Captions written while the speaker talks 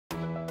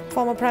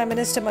Former Prime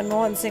Minister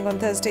Manmohan Singh on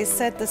Thursday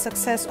said the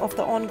success of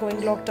the ongoing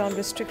lockdown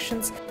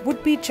restrictions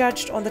would be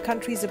judged on the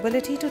country's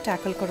ability to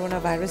tackle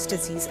coronavirus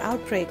disease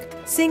outbreak.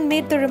 Singh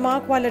made the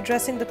remark while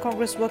addressing the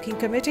Congress Working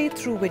Committee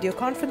through video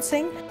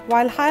conferencing,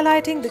 while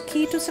highlighting the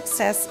key to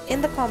success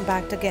in the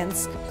combat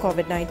against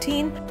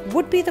Covid-19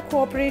 would be the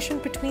cooperation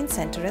between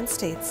centre and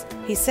states.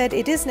 He said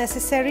it is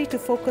necessary to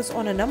focus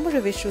on a number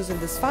of issues in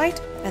this fight,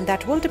 and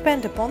that will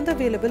depend upon the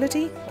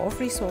availability of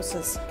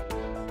resources.